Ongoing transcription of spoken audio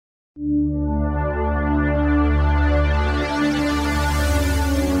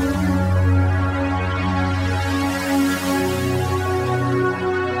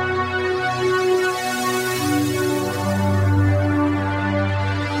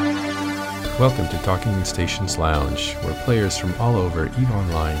Welcome to Talking Stations Lounge, where players from all over EVE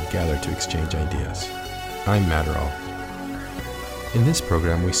Online gather to exchange ideas. I'm Matterall. In this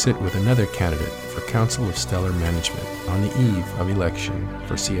program, we sit with another candidate for Council of Stellar Management on the eve of election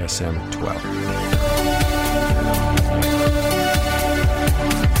for CSM 12.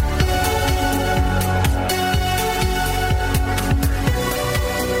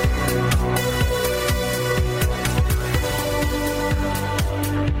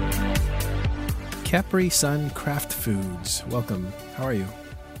 Capri Sun Craft Foods. Welcome. How are you?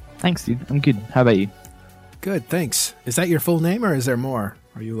 Thanks, dude. I'm good. How about you? Good, thanks. Is that your full name or is there more?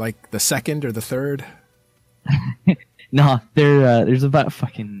 Are you like the second or the third? No, there's about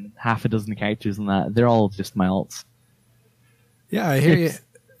fucking half a dozen characters in that. They're all just my alts. Yeah, I hear you.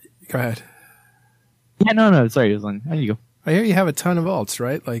 Go ahead. Yeah, no, sorry. How you go? I hear you have a ton of alts,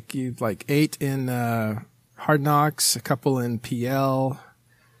 right? Like you 8 in Hard Knocks, a couple in PL.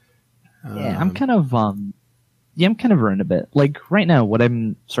 Yeah, I'm kind of running a bit. Like right now, what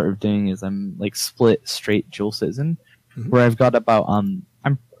I'm sort of doing is I'm like split straight dual citizen, where I've got about I'm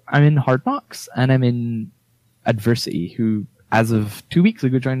in Hard Knocks and I'm in Adversity, who as of 2 weeks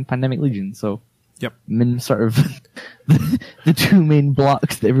ago joined Pandemic Legion. So yep, I'm in sort of the two main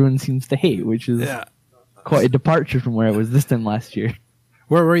blocks that everyone seems to hate, which is quite a departure from where I was this time last year.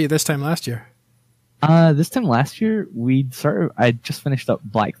 Where were you this time last year? This time last year, I just finished up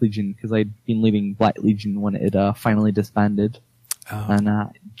Black Legion because I'd been leading Black Legion when it finally disbanded. Oh. And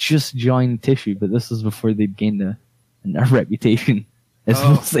just joined Tissue, but this was before they'd gained a reputation, as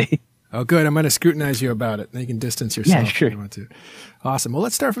we'll say. Oh, good. I'm going to scrutinize you about it. You can distance yourself if you want to. Awesome. Well,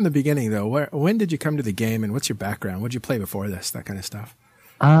 let's start from the beginning, though. When did you come to the game, and what's your background? What did you play before this, that kind of stuff?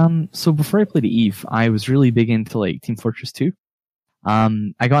 So before I played EVE, I was really big into like Team Fortress 2.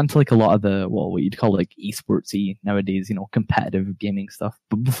 I got into like a lot of the, what you'd call like esportsy nowadays, competitive gaming stuff.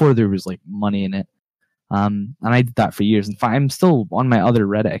 But before there was like money in it. And I did that for years. In fact, I'm still on my other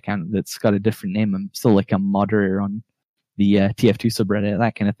Reddit account that's got a different name. I'm still like a moderator on the TF2 subreddit,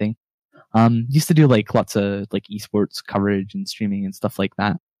 that kind of thing. Used to do like lots of like esports coverage and streaming and stuff like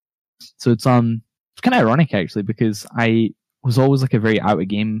that. So it's kind of ironic actually, because I was always like a very out of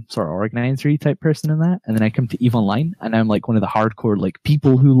game sort of organizer type person in that, and then I come to EVE Online and I'm like one of the hardcore like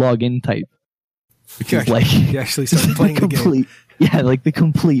people who log in type, which is like you actually started playing the game. Yeah, like the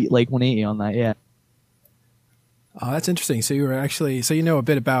complete like 180 on that. Yeah. Oh, that's interesting. So you know a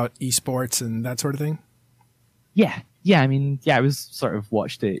bit about esports and that sort of thing. Yeah. I mean, I was sort of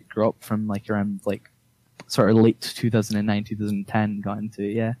watched it grow up from like around like sort of late 2009, 2010, got into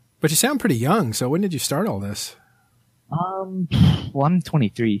it. Yeah. But you sound pretty young. So when did you start all this? Well, I'm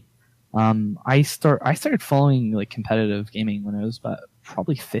 23. I started following like competitive gaming when I was about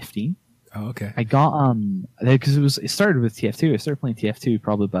probably 15. Oh, okay. I got because it started with TF2. I started playing TF2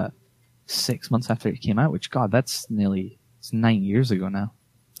 probably about 6 months after it came out. Which it's 9 years ago now.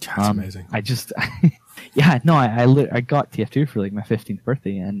 That's amazing. I just I got TF2 for like my 15th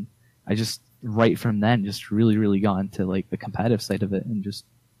birthday, and I just right from then just really really got into like the competitive side of it and just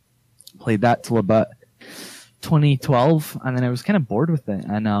played that till about 2012, and then I was kind of bored with it,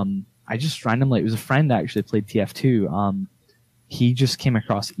 and I just randomly, it was a friend that actually played TF2. He just came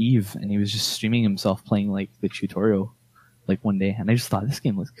across EVE and he was just streaming himself playing like the tutorial like one day, and I just thought this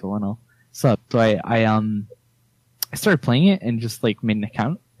game looks cool and all. So I started playing it and just like made an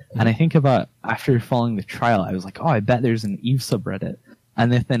account. And I think about after following the trial, I was like, oh, I bet there's an EVE subreddit.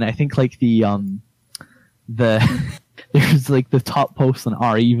 And then I think like the there's like the top post on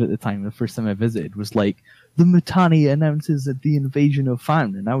REVE at the time, the first time I visited, was like, the Mutani announces that the invasion of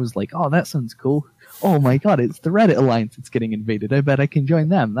Fan. And I was like, oh, that sounds cool. Oh my god, it's the Reddit Alliance that's getting invaded. I bet I can join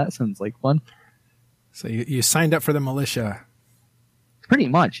them. That sounds like fun. So you signed up for the militia. Pretty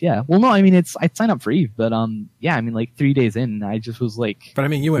much, yeah. Well, no, I mean, I'd sign up for EVE, but yeah, I mean, like 3 days in, I just was like... But I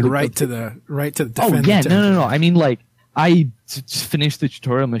mean, you went right to the defend. Oh, yeah, no. I mean, like, I just finished the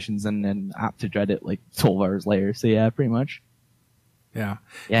tutorial missions and then apt to dread it like 12 hours later. So yeah, pretty much. Yeah.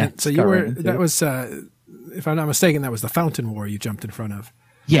 Yeah. And so you were, that was, if I'm not mistaken, that was the Fountain War you jumped in front of.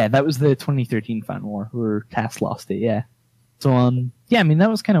 Yeah, that was the 2013 Fountain War where TAST lost it, yeah. So, yeah, I mean, that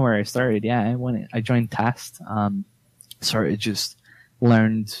was kind of where I started, yeah. I joined TAST, sort of just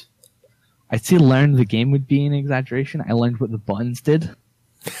learned the game would be an exaggeration. I learned what the buttons did.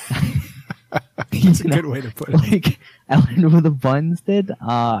 That's a good way to put it. Like, I learned what the buttons did.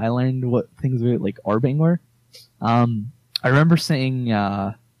 I learned what things like orbiting were. I remember saying,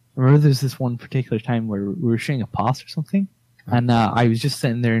 there's this one particular time where we were shooting a POS or something, and I was just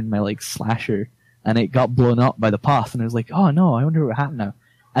sitting there in my like slasher, and it got blown up by the POS, and I was like, oh no, I wonder what happened now.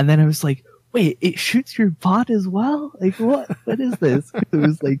 And then I was like, wait, it shoots your pod as well? Like, what is this? It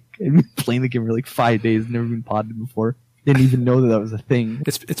was like, I've been playing the game for like 5 days, never been podded before. Didn't even know that was a thing.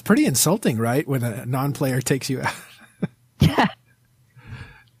 It's pretty insulting, right? When a non-player takes you out. Yeah.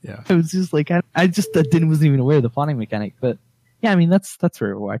 Yeah. I was just like, I wasn't even aware of the podding mechanic, but yeah, I mean, that's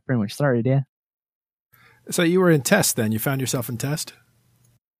where I pretty much started, yeah. So you were in test then? You found yourself in test?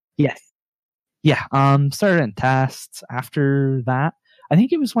 Yes. Yeah, started in tests. After that, I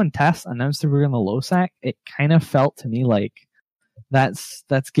think it was when tests announced that we were going to LOSAC, it kind of felt to me like that's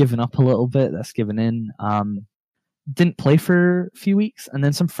given up a little bit, that's given in. Didn't play for a few weeks, and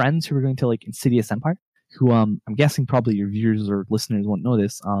then some friends who were going to like Insidious Empire, who I'm guessing probably your viewers or listeners won't know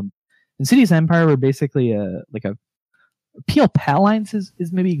this. Insidious Empire were basically a PL Alliance is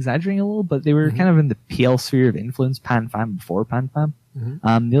maybe exaggerating a little, but they were kind of in the PL sphere of influence, PanFam before PanFam.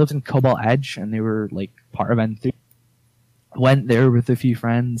 They lived in Cobalt Edge, and they were like part of N3. Went there with a few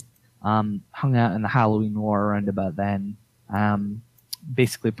friends, hung out in the Halloween War around about then.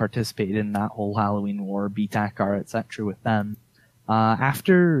 Basically participated in that whole Halloween War, BTACR, etc. with them.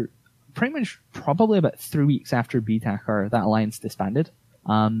 After pretty much probably about 3 weeks after BTACR, that alliance disbanded.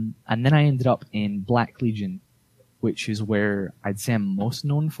 And then I ended up in Black Legion, which is where I'd say I'm most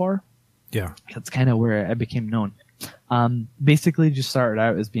known for. Yeah. That's kind of where I became known. Basically just started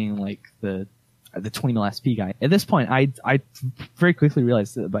out as being like the 20 mil SP guy. At this point, I very quickly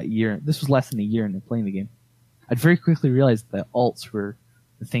realized that about a year, this was less than a year into playing the game, I'd very quickly realized that alts were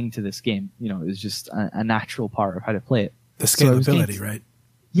the thing to this game. You know, it was just a natural part of how to play it. The scalability, right?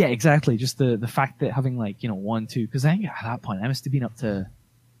 Yeah, exactly. Just the fact that having like, 1, 2, because I think at that point I must have been up to,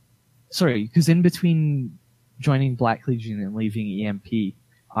 because in between joining Black Legion and leaving EMP,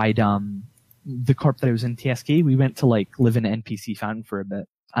 the corp that I was in, TSK, we went to like live in NPC Fountain for a bit.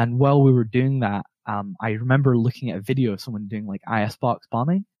 And while we were doing that, I remember looking at a video of someone doing like IS box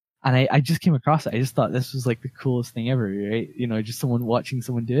bombing. And I just came across it. I just thought this was like the coolest thing ever, right? Just someone watching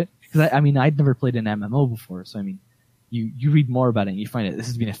someone do it. Because I'd never played an MMO before. So you read more about it and you find this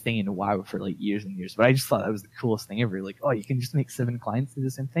has been a thing in WoW for like years and years. But I just thought that was the coolest thing ever. Like, oh, you can just make 7 clients do the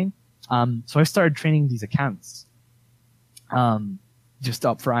same thing. So I started training these accounts. Just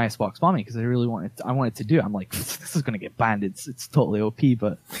up for IS box bombing because I really wanted to do it. I'm like, this is going to get banned. It's totally OP,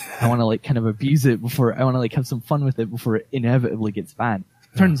 but I want to like kind of abuse it before I want to like have some fun with it before it inevitably gets banned.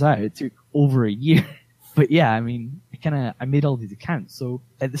 Turns out it took over a year. But yeah, I made all these accounts. So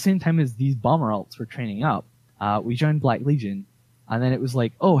at the same time as these bomber alts were training up, we joined Black Legion, and then it was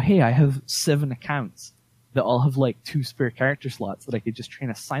like, oh, hey, I have 7 accounts that all have like 2 spare character slots that I could just train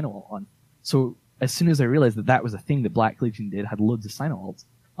a Sino on. So as soon as I realized that was a thing that Black Legion did, had loads of Sino alts,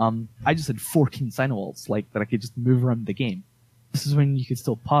 I just had 14 Sino alts like that I could just move around the game. This is when you could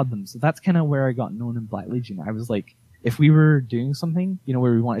still pod them. So that's kind of where I got known in Black Legion. I was like, if we were doing something,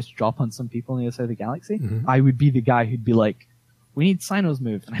 where we wanted to drop on some people on the other side of the galaxy, I would be the guy who'd be like, we need Sinos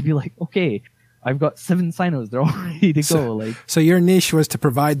moved. And I'd be like, okay, I've got 7 Sinos. They're all ready to go. So your niche was to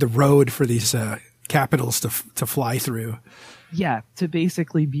provide the road for these capitals to fly through. Yeah, to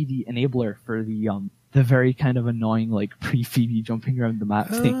basically be the enabler for the very kind of annoying, like, pre-Phoebe jumping around the map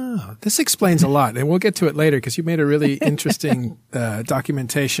thing. This explains a lot, and we'll get to it later, because you made a really interesting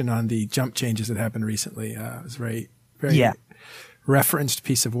documentation on the jump changes that happened recently. It was very referenced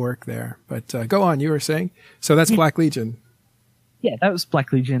piece of work there. But go on, you were saying? So that's Black Legion. Yeah, that was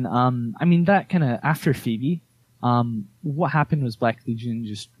Black Legion. That kind of, after Phoebe, what happened was Black Legion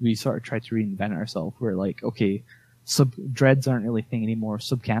we sort of tried to reinvent ourselves. We're like, okay, dreads aren't really a thing anymore.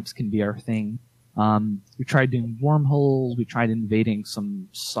 Subcamps can be our thing. We tried doing wormholes. We tried invading some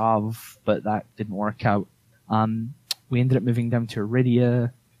Sov, but that didn't work out. We ended up moving down to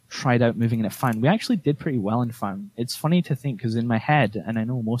Iridia, tried out moving in at Fountain. We actually did pretty well in Fountain. It's funny to think, because in my head, and I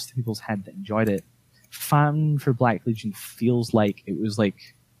know most people's head that enjoyed it, Fountain for Black Legion feels like it was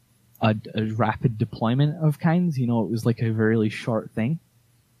like a rapid deployment of kinds. It was like a really short thing.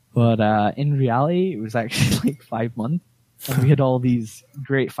 But in reality, it was actually like 5 months. And we had all these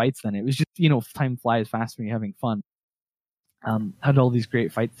great fights then. It was just, time flies fast when you're having fun. Had all these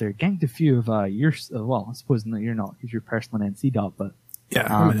great fights there. Ganked a few of yours. Well, I suppose you're not, because you're personal NC dot, but. Yeah,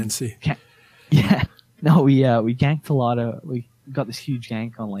 I'm an NC. Yeah. No, we ganked a lot we got this huge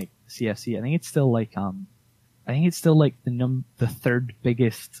gank on like CFC. I think it's still like, the third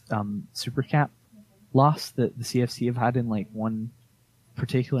biggest, super cap loss that the CFC have had in like one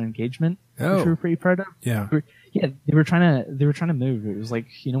particular engagement, which we were pretty proud of. Yeah. They were trying to move. It was like,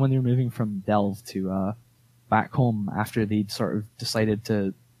 when they were moving from Delve to, back home after they'd sort of decided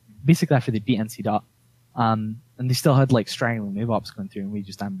to, basically after they beat NC dot, and they still had like straggling move ops going through, and we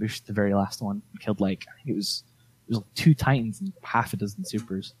just ambushed the very last one and killed like, I think it was was like 2 Titans and half a dozen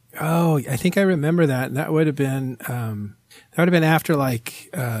supers. Oh, I think I remember that. And that would have been after like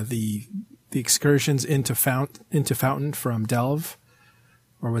the excursions into Fountain from Delve,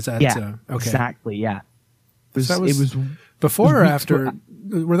 or was that? Yeah, okay. Exactly. Yeah, it was before or after.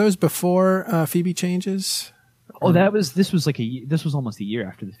 Were those before Phoebe changes? Oh, this was almost a year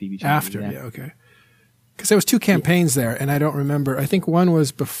after the Phoebe changes. After, yeah okay. Because there was 2 campaigns there, and I don't remember. I think one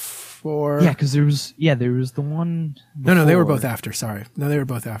was before. Yeah, because there was the one. Before. No, they were both after. Sorry, no, they were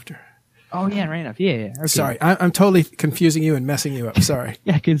both after. Oh yeah, right enough. Yeah. Okay. Sorry, I'm totally confusing you and messing you up. Sorry.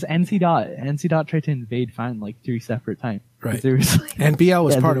 Yeah, because NC tried to invade Fountain like 3 separate times. Right. There was, like, and BL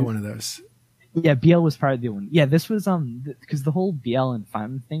was part of one of those. Yeah, BL was part of the one. Yeah, this was because the whole BL and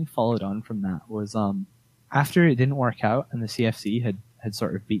Fountain thing followed on from that was after it didn't work out and the CFC had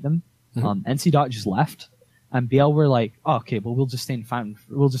sort of beat them. NC just left, and BL were like, oh, okay, well we'll just stay in Fountain.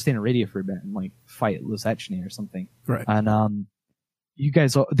 We'll just stay in Iridia for a bit and like fight Los Echene or something. Right. And you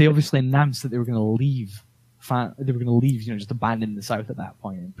guys, they obviously announced that they were going to leave. They were going to leave, just abandon the South at that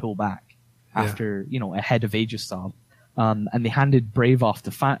point and pull back after ahead of Aegisov. And they handed Brave off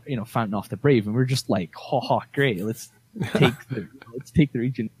to Fountain off to Brave, and we were just like, ha, great, let's take the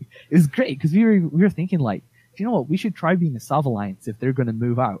region. It was great because we were thinking like, you know what, we should try being a South Alliance if they're going to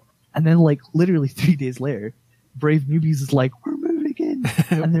move out. And then like literally 3 days later, Brave Newbies is like, we're moving in,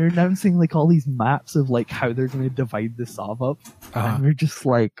 and they're announcing like all these maps of like how they're going to divide the South up, and we're just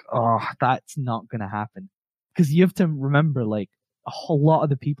like, oh, that's not going to happen, because you have to remember like a whole lot of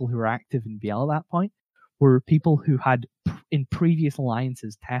the people who were active in BL at that point were people who had, in previous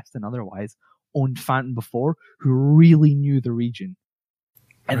alliances, Test and otherwise, owned Fountain before, who really knew the region.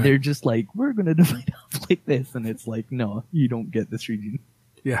 And they're just like, we're going to divide up like this. And it's like, no, you don't get this region.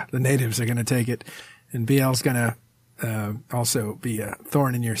 Yeah, the natives are going to take it. And BL's going to also be a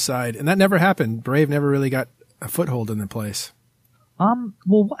thorn in your side. And that never happened. Brave never really got a foothold in the place. Well,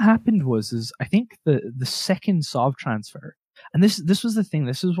 what happened was I think the second Sov transfer, and this was the thing.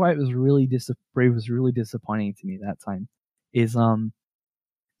 This is why it was really Brave was really disappointing to me that time. Is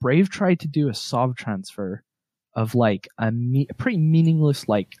Brave tried to do a Sov transfer of like a pretty meaningless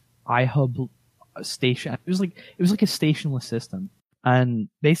like iHub station. It was like a stationless system, and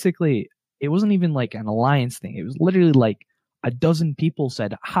basically it wasn't even like an alliance thing. It was literally like a dozen people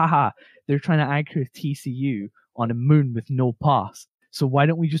said, "Haha, they're trying to anchor TCU on a moon with no pass. So why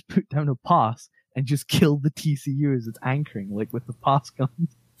don't we just put down a pass and just kill the TCU as it's anchoring, like with the pass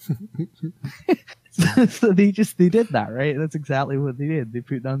guns?" so they did that, right? That's exactly what they did. They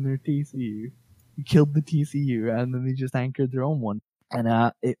put down their TCU, killed the TCU, and then they just anchored their own one,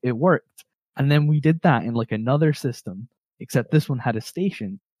 and it worked. And then we did that in like another system, except this one had a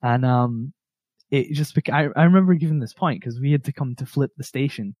station, and it just I remember giving this point because we had to come to flip the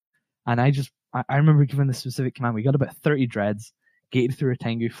station, and I remember giving the specific command. We got about 30 dreads, gated through a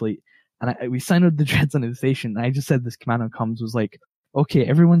Tengu fleet, and we signed the dreads on the station, and I just said this command on comms was like, okay,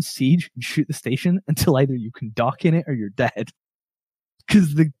 everyone siege and shoot the station until either you can dock in it or you're dead.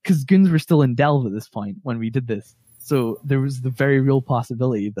 Because goons were still in Delve at this point when we did this. So there was the very real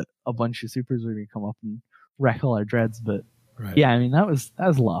possibility that a bunch of supers were going to come up and wreck all our dreads. But yeah, I mean, that was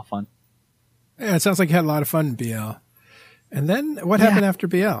a lot of fun. Yeah, it sounds like you had a lot of fun in BL. And then what happened after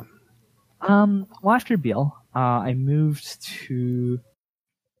BL? Well, after BL, I moved to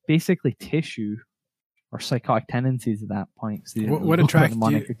basically Tissue, or Psychotic Tendencies at that point. So what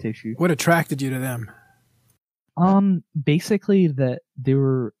attracted you to them? Basically that they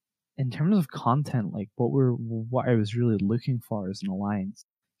were, in terms of content, like what I was really looking for as an alliance.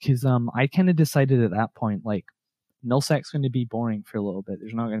 Because I kind of decided at that point, like, Nullsec's going to be boring for a little bit.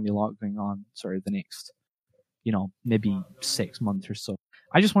 There's not going to be a lot going on, the next, maybe 6 months or so.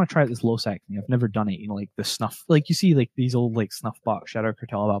 I just want to try out this Losec thing. I've never done it, like the snuff, like you see like these old like snuff box Shadow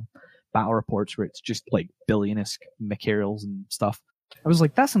Cartel battle reports where it's just like billion-esque materials and stuff. I was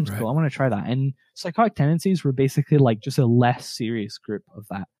like, that sounds cool. I want to try that. And Psychotic Tendencies were basically like just a less serious group of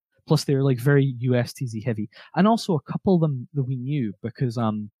that. Plus they were like very USTZ heavy. And also a couple of them that we knew because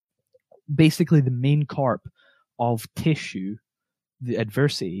basically the main corp of Tissue, the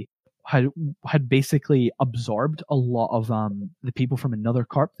Adversity, had basically absorbed a lot of the people from another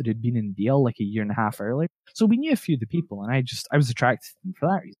corp that had been in BL like a year and a half earlier. So we knew a few of the people, and I was attracted to them for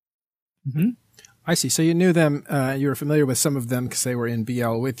that reason. Mm-hmm. I see. So you knew them. You were familiar with some of them because they were in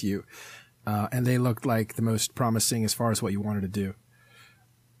BL with you, and they looked like the most promising as far as what you wanted to do.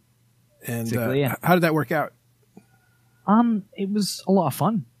 And how did that work out? It was a lot of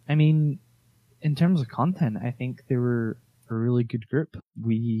fun. I mean, in terms of content, I think they were a really good group.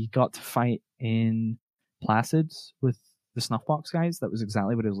 We got to fight in Placids with the Snuffbox guys. That was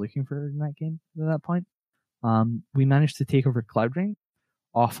exactly what I was looking for in that game at that point. we managed to take over Cloudring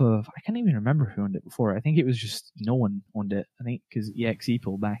off of, I can't even remember who owned it before. I think it was just no one owned it. I think because EXE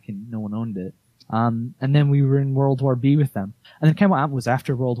pulled back and no one owned it. And then we were in World War B with them. And then kind of what happened was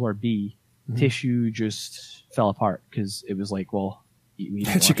after World War B, Tissue just fell apart because it was like, well, we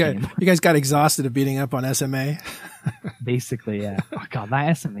didn't you guys got exhausted of beating up on SMA? Basically, yeah. Oh god,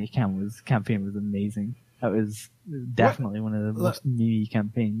 that SMA campaign was amazing. That was definitely one of the most meaty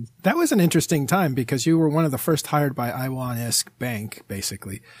campaigns. That was an interesting time because you were one of the first hired by Iwan-esque Bank,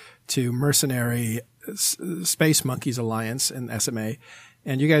 basically, to mercenary Space Monkeys Alliance and SMA,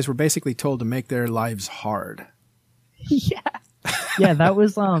 and you guys were basically told to make their lives hard. Yeah, that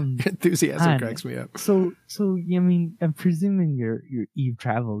was enthusiasm cracks me up. So I mean, I'm presuming your Eve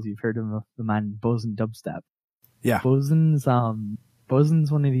travels. You've heard of the man Bosun Dubstep. Yeah, Bosun's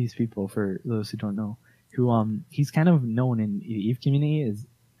one of these people, for those who don't know, who he's kind of known in the Eve community as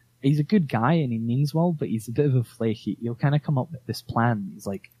he's a good guy and he means well, but he's a bit of a flake. He'll kind of come up with this plan. He's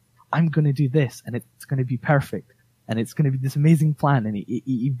like, I'm going to do this and it's going to be perfect and it's going to be this amazing plan, and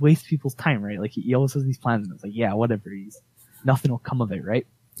he wastes people's time, right? Like he always has these plans and it's like, yeah, whatever. Nothing will come of it, right?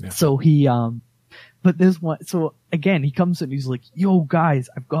 Yeah. So he, but there's one, so again, he comes in and he's like, yo guys,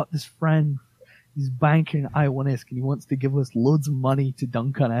 I've got this friend, he's banking Iwan-esque and he wants to give us loads of money to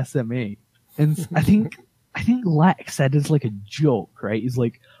dunk on SMA. And I think Lex said it's like a joke, right? He's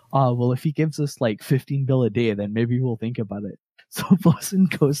like, well, if he gives us like 15 bill a day, then maybe we'll think about it. So Bosun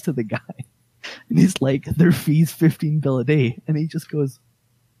goes to the guy and he's like, their fee's 15 bill a day. And he just goes,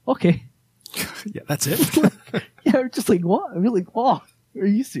 okay. Yeah, that's it. Yeah, we're just like, what? We're like, oh, are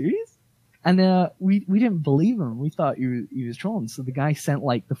you serious? And we didn't believe him. We thought he was trolling. So the guy sent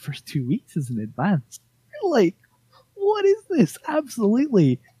like the first 2 weeks as an advance. We're like, what is this?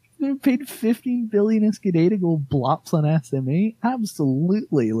 Absolutely. They paid 15 billion SKD to go blops on SMA.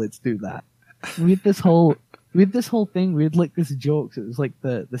 Absolutely, let's do that. We had this whole thing. We had like this joke. So it was like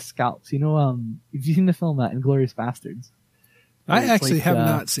the scalps. You know, have you seen the film Inglourious Bastards? I actually have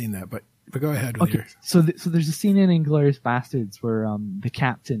not seen that, but go ahead with yours. So there's a scene in Inglourious Bastards where the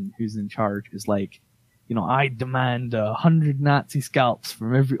captain who's in charge is like, you know, I demand 100 Nazi scalps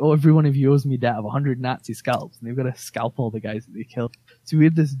from every one of you owes me debt of 100 Nazi scalps, and they've got to scalp all the guys that they killed. So we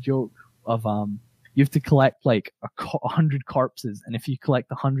had this joke of you have to collect like 100 corpses, and if you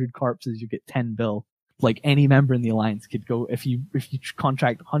collect 100 corpses, you get 10 bill. Like any member in the alliance could go, if you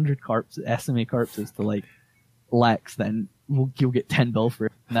contract 100 SMA corpses to like Lex, then you'll get 10 bill for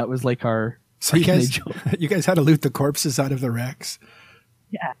it. And that was like our you guys had to loot the corpses out of the wrecks.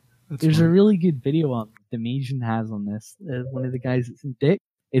 Yeah. There's a really good video Demasian has on this. One of the guys that's in Dick.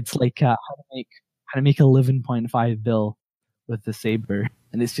 It's like how to make 11.5 bill with the Saber,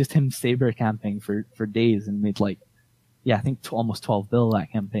 and it's just him Saber camping for days and made like, I think almost 12 bill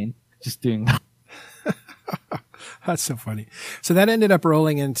that campaign just doing that. That's so funny. So that ended up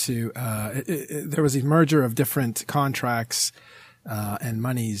rolling into there was a merger of different contracts and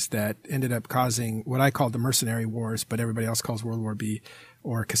monies that ended up causing what I called the Mercenary Wars, but everybody else calls World War B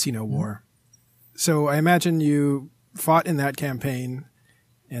or Casino War. So I imagine you fought in that campaign,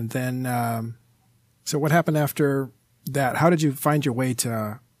 and then so what happened after that? How did you find your way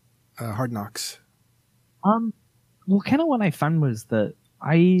to Hard Knocks? Well, kind of what I found was that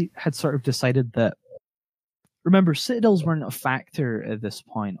I had sort of decided that, remember, Citadels weren't a factor at this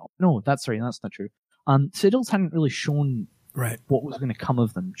point. No, that's not true. Citadels hadn't really shown what was going to come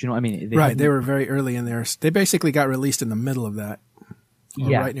of them. Do you know what I mean? They were very early in there. They basically got released in the middle of that.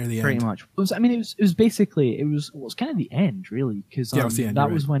 Right near the end. Pretty much. It was kind of the end, really, because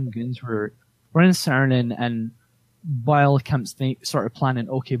was when goons were in Cernan, and by all accounts they started planning,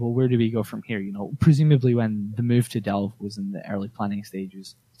 okay, well, where do we go from here? You know, presumably when the move to Delve was in the early planning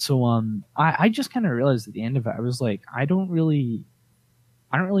stages. So I just kind of realized at the end of it, I was like, I don't really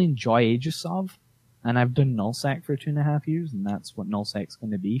enjoy Aegis-Sov, and I've done Nullsec for 2.5 years, and that's what Nullsec's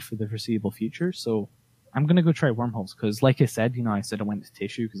going to be for the foreseeable future. So I'm going to go try Wormholes, because like I said, I said I went to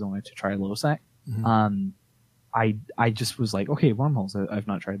Tissue because I wanted to try Lowsec. Mm-hmm. I just was like, okay, Wormholes, I've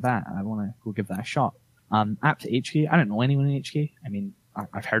not tried that. I want to go give that a shot. Apt HK, I don't know anyone in HK. I mean,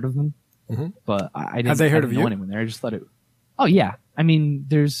 I've heard of them, but I didn't, have they heard of know you? Anyone there. I just thought it. Oh yeah, I mean,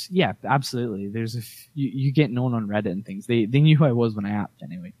 absolutely. There's you get known on Reddit and things. They knew who I was when I apped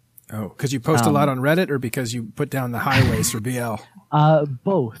anyway. Oh, because you post a lot on Reddit, or because you put down the highways for BL?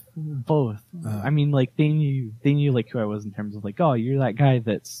 Both. I mean, like they knew like who I was in terms of like, oh, you're that guy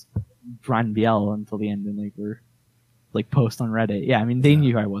that's ran BL until the end, and like we're like post on Reddit. Yeah, I mean they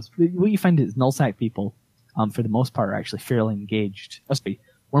knew who I was. What you find is Nullsec people, for the most part, are actually fairly engaged.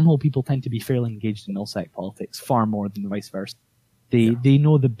 Wormhole people tend to be fairly engaged in Nullsec politics far more than the vice versa. They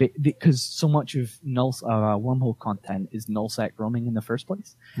know the bit, because so much of wormhole content is nullsec roaming in the first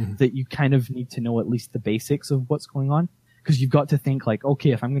place, that you kind of need to know at least the basics of what's going on. Because you've got to think like,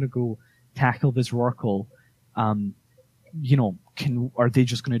 okay, if I'm going to go tackle this Rorqual, you know, are they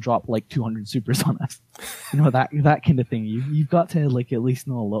just going to drop like 200 supers on us? You know, that kind of thing. You've got to like at least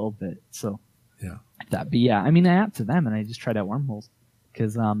know a little bit. So yeah, but yeah, I mean, I add to them and I just tried out wormholes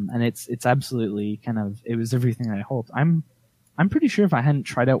because and it's absolutely kind of, it was everything I hoped. I'm pretty sure if I hadn't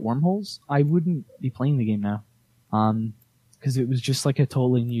tried out wormholes, I wouldn't be playing the game now, because it was just like a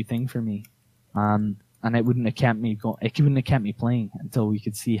totally new thing for me, and it wouldn't have kept me playing until we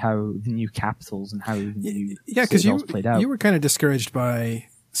could see how the new capitals and how the new citadels played out. You were kind of discouraged by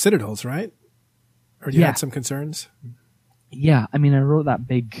citadels, right? Or you had some concerns? Yeah, I mean, I wrote that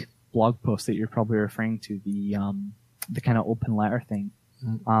big blog post that you're probably referring to, the kind of open letter thing.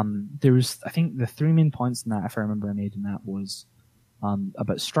 There was, I think, the three main points in that, if I remember, I made in that was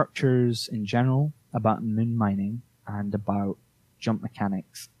about structures in general, about moon mining, and about jump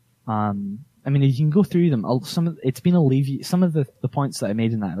mechanics. I mean, you can go through them. It's been alleviated. Some of the points that I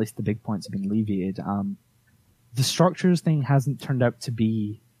made in that, at least the big points, have been alleviated. The structures thing hasn't turned out to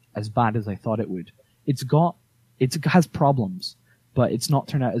be as bad as I thought it would. It has problems, but it's not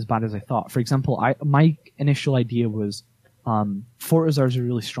turned out as bad as I thought. For example, my initial idea was Fortizars are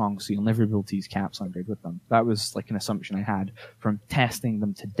really strong, so you'll never be able to use caps on grid with them. That was like an assumption I had from testing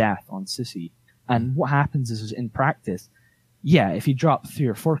them to death on Sissy. And what happens is in practice, yeah, if you drop 3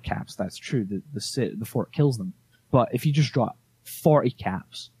 or 4 caps, that's true. The fort kills them. But if you just drop 40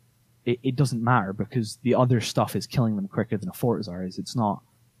 caps, it doesn't matter because the other stuff is killing them quicker than a Fortizar is. It's not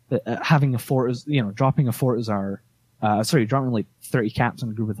having a Fortizar, you know, dropping like 30 caps on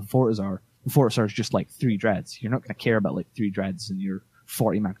a group with a Fortizar. The Fortizar is just like 3 dreads. You're not going to care about like 3 dreads in your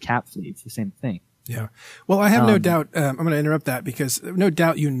 40-man cap fleet. It's the same thing. Yeah. Well, I have no doubt. I'm going to interrupt that because no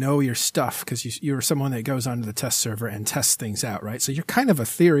doubt you know your stuff because you're someone that goes onto the test server and tests things out, right? So you're kind of a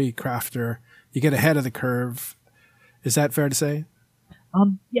theory crafter. You get ahead of the curve. Is that fair to say?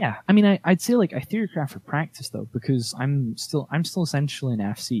 Yeah. I mean, I'd say like I theory craft for practice though, because I'm still essentially an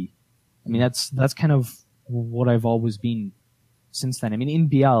FC. I mean, that's kind of what I've always been since then. I mean, in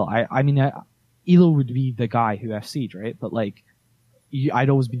BL, Elo would be the guy who FC'd, right? But like, I'd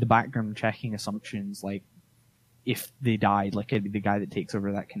always be the background checking assumptions, like if they died, like I'd be the guy that takes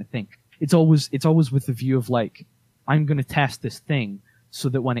over, that kind of thing. It's always with the view of like, I'm going to test this thing so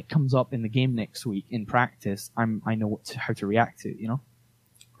that when it comes up in the game next week in practice, I know how to react to it, you know?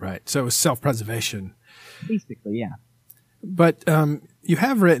 Right. So it was self-preservation. Basically, yeah. But you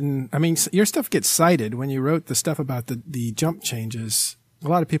have written, I mean, your stuff gets cited when you wrote the stuff about the jump changes. A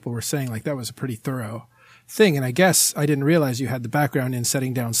lot of people were saying like that was a pretty thorough thing. And I guess I didn't realize you had the background in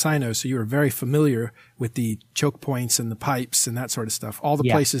setting down Cynos, so you were very familiar with the choke points and the pipes and that sort of stuff. All the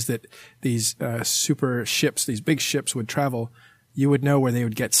places that these super ships, these big ships would travel, you would know where they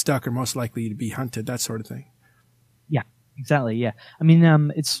would get stuck or most likely to be hunted, that sort of thing. Yeah, exactly. Yeah. I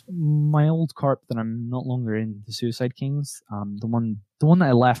mean, it's my old corp that I'm not longer in, the Suicide Kings. The one that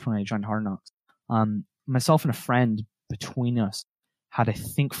I left when I joined Hard Knocks. Myself and a friend between us had, I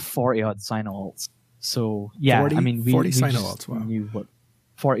think, 40 odd Cyno alts. So yeah, 40, I mean, we 40 Cyno alts. Wow. Knew what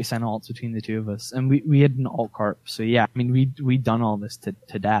 40 Cyno alts between the two of us, and we had an alt corp. So yeah, I mean, we'd done all this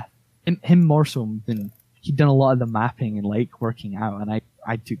to death. Him more so than he'd done a lot of the mapping and like working out, and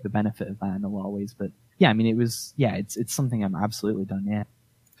I took the benefit of that in a lot of ways. But yeah, I mean, it's something I'm absolutely done. Yeah.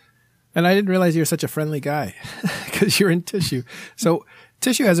 And I didn't realize you were such a friendly guy because you're in Tissue. So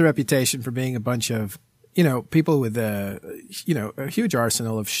Tissue has a reputation for being a bunch of, you know, people with a huge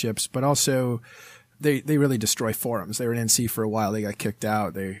arsenal of ships, but also they really destroy forums. They were in NC for a while. They got kicked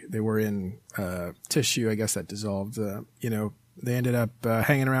out. They were in Tissue. I guess that dissolved. They ended up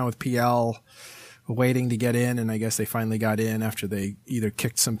hanging around with PL, waiting to get in, and I guess they finally got in after they either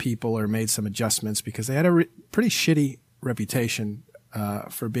kicked some people or made some adjustments because they had a pretty shitty reputation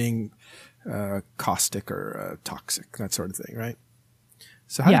for being caustic or toxic, that sort of thing, right?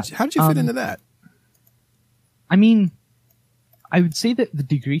 So how did you fit into that? I mean, I would say that the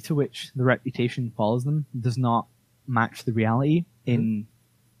degree to which the reputation follows them does not match the reality what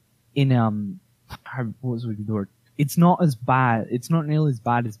was the word? It's not as bad. It's not nearly as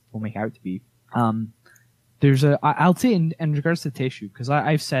bad as people make out to be. I'll say in regards to Tissue, because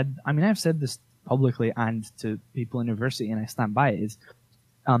I've said this publicly and to people in Adversity, and I stand by it, is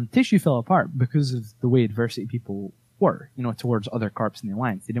Tissue fell apart because of the way Adversity people were, towards other corps in the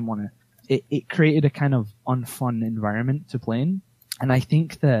Alliance. They didn't want to. It created a kind of unfun environment to play in, and I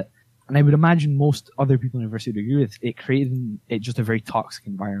think that, and I would imagine most other people in Adversity would agree with, it created just a very toxic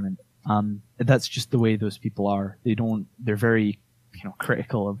environment. That's just the way those people are. They're very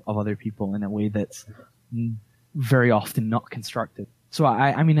critical of other people in a way that's very often not constructive. So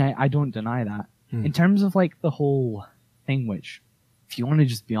I don't deny that. In terms of like the whole thing, which, if you want to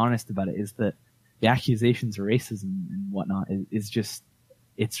just be honest about it, is that the accusations of racism and whatnot is just,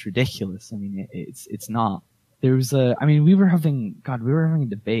 it's ridiculous. I mean, it's not. We were having a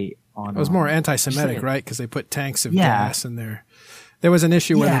debate on. It was more anti-Semitic, right? Because they put tanks of gas in there. There was an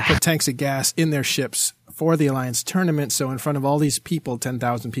issue where they put tanks of gas in their ships for the Alliance tournament. So in front of all these people,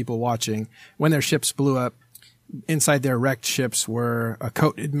 10,000 people watching, when their ships blew up, inside their wrecked ships were a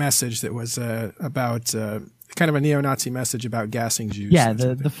coded message that was about kind of a neo-Nazi message about gassing Jews. Yeah, the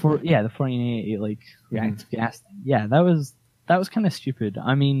 1488 like reactive gas thing. Yeah, that was kind of stupid.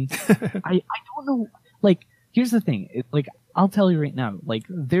 I mean, I don't know. Like, here's the thing. I'll tell you right now. Like,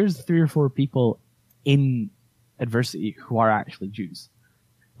 there's 3 or 4 people in Adversity who are actually Jews.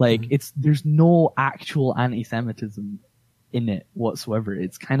 Like, there's no actual anti-Semitism in it whatsoever.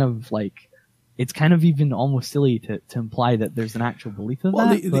 It's kind of even almost silly to imply that there's an actual belief of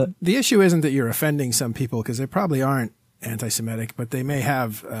that. The issue isn't that you're offending some people, because they probably aren't anti-Semitic, but they may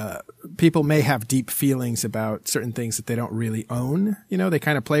have, people may have deep feelings about certain things that they don't really own. You know, they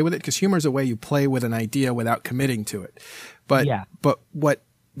kind of play with it, because humor is a way you play with an idea without committing to it. But what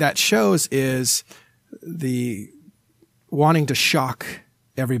that shows is the wanting to shock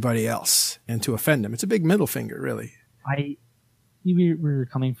everybody else and to offend them. It's a big middle finger, really. I see where you're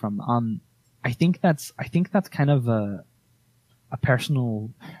coming from. I think that's kind of a personal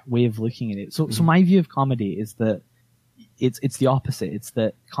way of looking at it. So my view of comedy is that it's the opposite. It's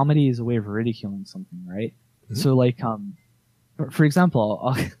that comedy is a way of ridiculing something, right? So like, for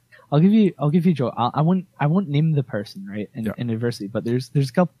example, I'll give you a joke. I won't name the person, right? In Adversity, but there's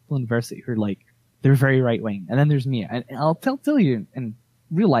a couple in Adversity who are like, they're very right wing, and then there's me, and I'll tell you in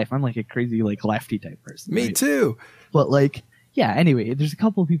real life, I'm like a crazy like lefty type person. Me too. But like, yeah, anyway, there's a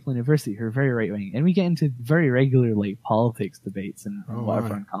couple of people in Adversity who are very right wing, and we get into very regular like politics debates and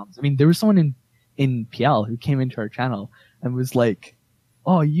whatever on comms. I mean, there was someone in PL who came into our channel and was like,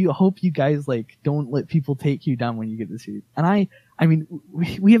 "Oh, I hope you guys like don't let people take you down when you get this here." And I mean,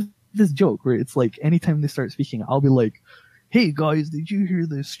 we have this joke where it's like anytime they start speaking, I'll be like, "Hey guys, did you hear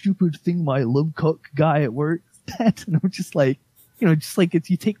the stupid thing my Lovecock guy at work said?" And I'm just like, just like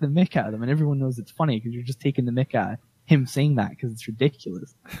you take the mick out of them, and everyone knows it's funny because you're just taking the mick out of him saying that because it's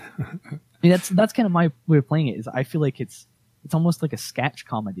ridiculous. I mean, that's kind of my way of playing it. Is I feel like it's almost like a sketch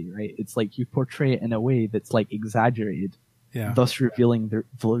comedy, right? It's like you portray it in a way that's like exaggerated, thus revealing the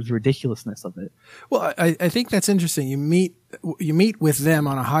ridiculousness of it. Well, I think that's interesting. You meet with them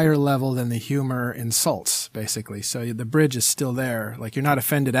on a higher level than the humor insults, basically. So the bridge is still there. Like, you're not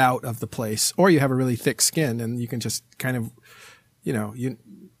offended out of the place, or you have a really thick skin and you can just kind of,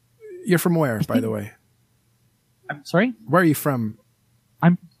 you're from where, by the way? I'm sorry? Where are you from?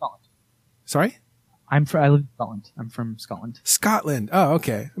 I'm from Scotland. Sorry? I live in Scotland. I'm from Scotland. Scotland. Oh,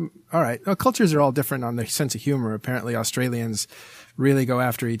 okay. All right. Well, cultures are all different on their sense of humor. Apparently Australians really go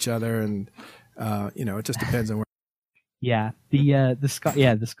after each other, and, it just depends on where. Yeah. The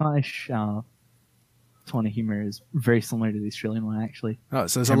Scottish, tone of humor is very similar to the Australian one, actually. Oh,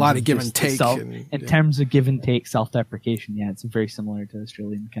 so there's a lot of give and take. In terms of give and take, self-deprecation, it's very similar to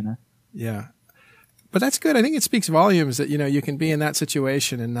Australian kind of. Yeah. But that's good. I think it speaks volumes that, you can be in that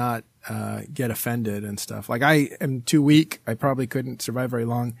situation and not get offended and stuff. Like, I am too weak. I probably couldn't survive very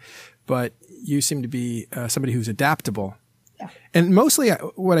long. But you seem to be somebody who's adaptable. Yeah. And mostly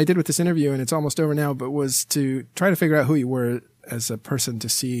what I did with this interview, and it's almost over now, but was to try to figure out who you were as a person, to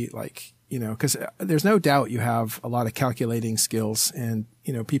see, like, because there's no doubt you have a lot of calculating skills, and,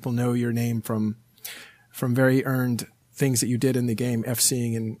 people know your name from very earned things that you did in the game,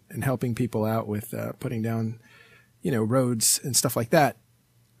 FCing and helping people out with putting down, roads and stuff like that.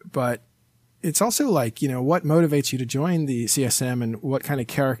 But it's also like, what motivates you to join the CSM, and what kind of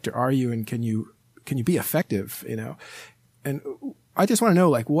character are you, and can you be effective, And I just want to know,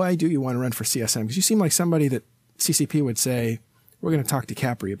 like, why do you want to run for CSM? Because you seem like somebody that CCP would say, we're going to talk to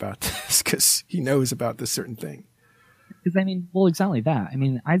Capri about this because he knows about this certain thing. Because exactly that. I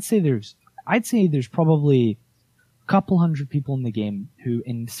mean, I'd say there's probably couple hundred people in the game who,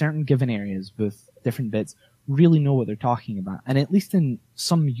 in certain given areas with different bits, really know what they're talking about, and at least in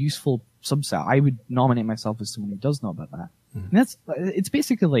some useful subset, I would nominate myself as someone who does know about that. And it's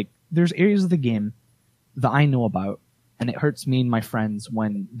basically like, there's areas of the game that I know about, and it hurts me and my friends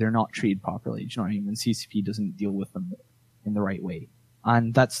when they're not treated properly. Do you know what I mean? When CCP doesn't deal with them in the right way,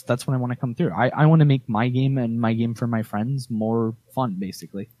 and that's when I want to come through. I want to make my game and my game for my friends more fun,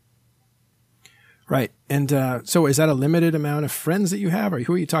 basically. Right. And so is that a limited amount of friends that you have, or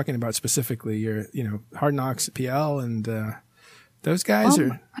who are you talking about specifically? You're, Hard Knocks PL and Those guys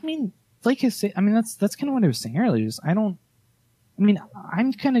are. I mean, like I say, I mean that's kind of what I was saying earlier.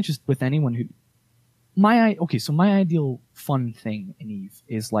 I'm kind of just with anyone who. So my ideal fun thing in EVE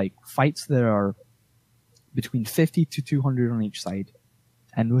is like fights that are between 50 to 200 on each side,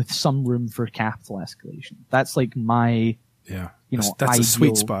 and with some room for capital escalation. That's like my, that's a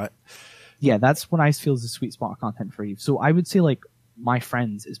sweet spot. Yeah, that's what I feel is the sweet spot of content for EVE. So I would say like my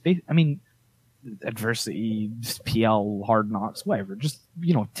friends is Adversity, PL, Hard Knocks, whatever. Just,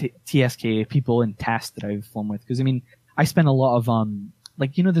 TSK, people in Test that I've flown with. Because I spent a lot of,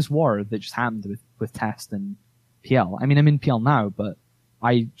 this war that just happened with Test and PL. I mean, I'm in PL now, but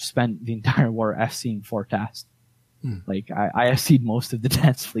I spent the entire war FCing for Test. Like, I FC'd most of the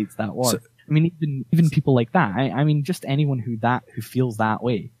Test fleets that war. So, even people like that. Just anyone who feels that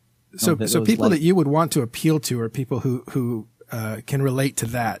way. So people that you would want to appeal to are people who can relate to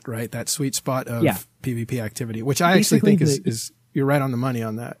that, right? That sweet spot of PvP activity, which I actually think is you're right on the money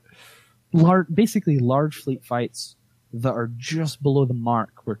on that. Basically, large fleet fights that are just below the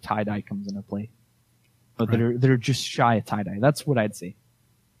mark where tie-dye comes into play. But that are just shy of tie-dye. That's what I'd say.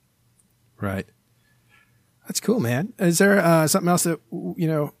 Right. That's cool, man. Is there something else that,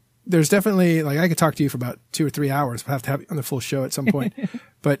 there's definitely, like, I could talk to you for about 2 or 3 hours. We'll have to have you on the full show at some point.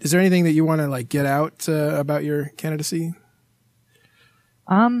 But is there anything that you want to, like, get out about your candidacy?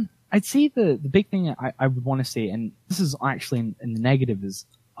 I'd say the big thing I would want to say, and this is actually in the negative, is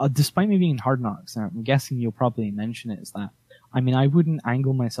despite me being in Hard Knocks, and I'm guessing you'll probably mention it, is that, I wouldn't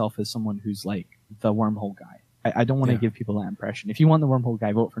angle myself as someone who's, like, the wormhole guy. I don't want to give people that impression. If you want the wormhole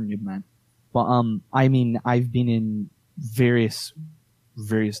guy, vote for Noobman. But, I've been in various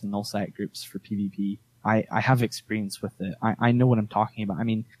nullsec groups for PvP. I have experience with it. I know what I'm talking about.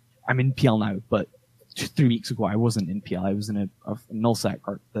 I'm in PL now, but 3 weeks ago I wasn't in PL. I was in a nullsec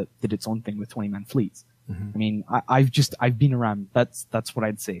part that did its own thing with 20-man fleets. Mm-hmm. I've been around. That's what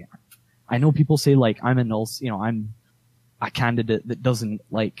I'd say. I know people say like I'm I'm a candidate that doesn't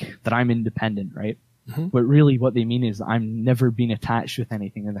like that I'm independent, right? Mm-hmm. But really what they mean is I'm never been attached with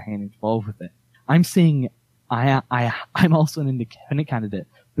anything and I'm involved with it. I'm saying I'm also an independent candidate,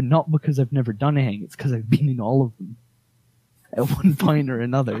 but not because I've never done anything. It's because I've been in all of them at one point or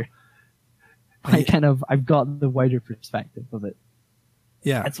another. I've got the wider perspective of it.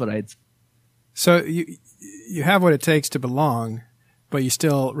 Yeah. That's what I'd say. So you have what it takes to belong, but you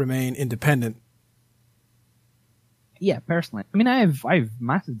still remain independent. Yeah, personally. I've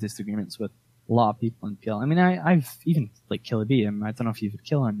massive disagreements with a lot of people in PL. I've even, like, Killer B, I don't know if you've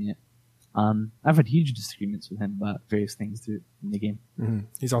killed him yet. I've had huge disagreements with him about various things in the game. Mm-hmm.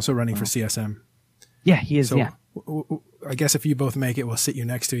 He's also running for CSM. Yeah, he is, so, I guess if you both make it, we'll sit you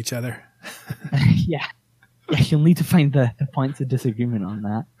next to each other. Yeah, you'll need to find the points of disagreement on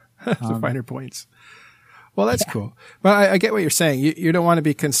that. The finer points. Well, that's cool. Well, I get what you're saying. You don't want to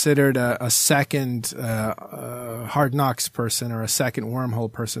be considered a second Hard Knocks person or a second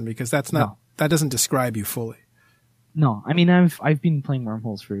Wormhole person because that doesn't describe you fully. No, I've been playing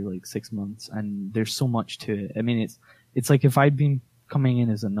Wormholes for like 6 months, and there's so much to it. It's like if I'd been coming in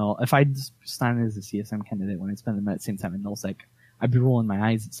as if I'd stand as a CSM candidate when I spend them at the same time in nullsec, I'd be rolling my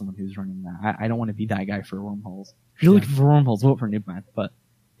eyes at someone who's running that. I don't want to be that guy for Wormholes. If you're looking for Wormholes, vote for Noobman. But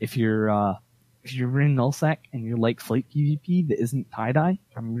if you're in nullsec and you're like flight PvP that isn't tie-dye,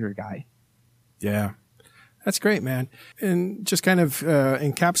 I'm your guy. Yeah. That's great, man. And just kind of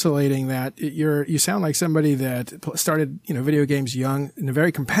encapsulating that, you sound like somebody that started, video games young in a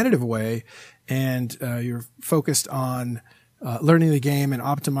very competitive way, and you're focused on learning the game and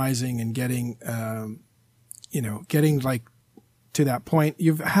optimizing and getting like to that point.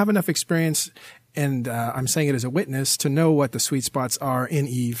 You have enough experience, and I'm saying it as a witness, to know what the sweet spots are in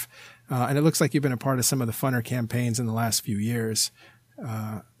EVE. And it looks like you've been a part of some of the funner campaigns in the last few years.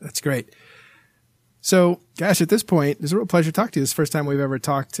 That's great. So, gosh, at this point, it's a real pleasure to talk to you. This is the first time we've ever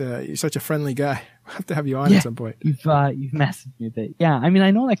talked. You're such a friendly guy. We'll have to have you on at some point. You've messaged me a bit. Yeah, I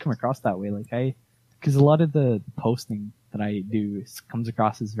know I come across that way. Because a lot of the posting that I do comes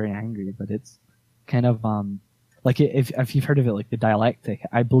across as very angry, but it's kind of, if you've heard of it, like the dialectic,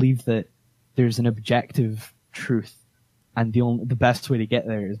 I believe that there's an objective truth, and the best way to get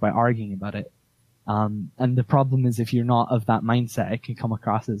there is by arguing about it. And the problem is if you're not of that mindset, it can come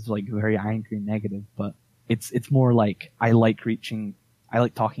across as like very angry and negative, but it's more like I like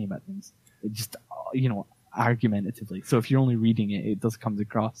talking about things. It just, argumentatively. So if you're only reading it, it does comes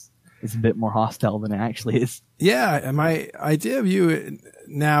across as a bit more hostile than it actually is. Yeah. My idea of you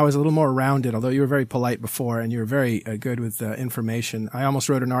now is a little more rounded, although you were very polite before and you were very good with information. I almost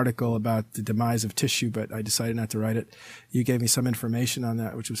wrote an article about the demise of tissue, but I decided not to write it. You gave me some information on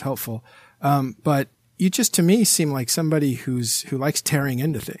that, which was helpful. But you just to me seem like somebody who likes tearing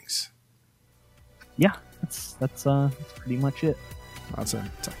into things. Yeah, that's pretty much it.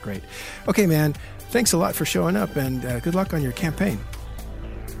 Awesome. That's great. Okay, man. Thanks a lot for showing up, and good luck on your campaign.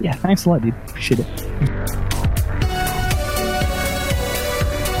 Yeah, thanks a lot, dude. Appreciate it.